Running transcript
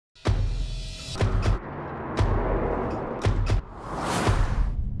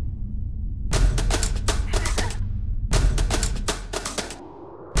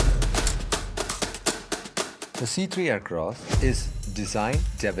The C3 Aircross is designed,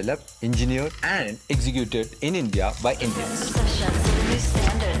 developed, engineered and executed in India by Indians.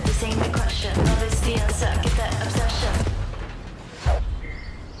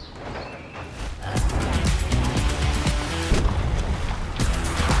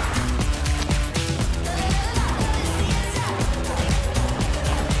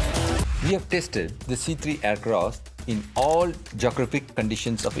 We have tested the C3 Aircross in all geographic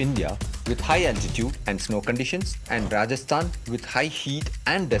conditions of India with high altitude and snow conditions, and Rajasthan with high heat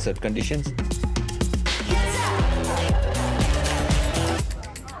and desert conditions.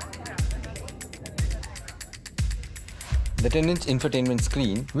 The 10-inch infotainment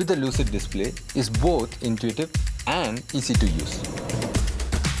screen with a lucid display is both intuitive and easy to use.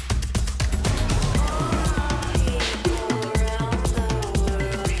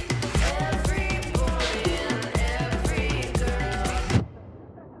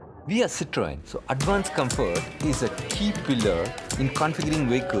 We are Citroen, so advanced comfort is a key pillar in configuring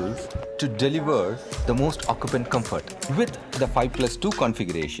vehicles to deliver the most occupant comfort. With the 5+2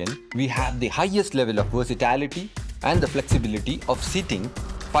 configuration, we have the highest level of versatility and the flexibility of seating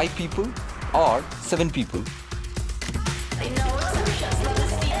 5 people or 7 people.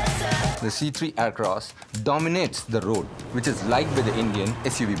 The C3 Aircross dominates the road, which is liked by the Indian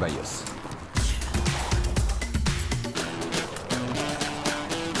SUV buyers.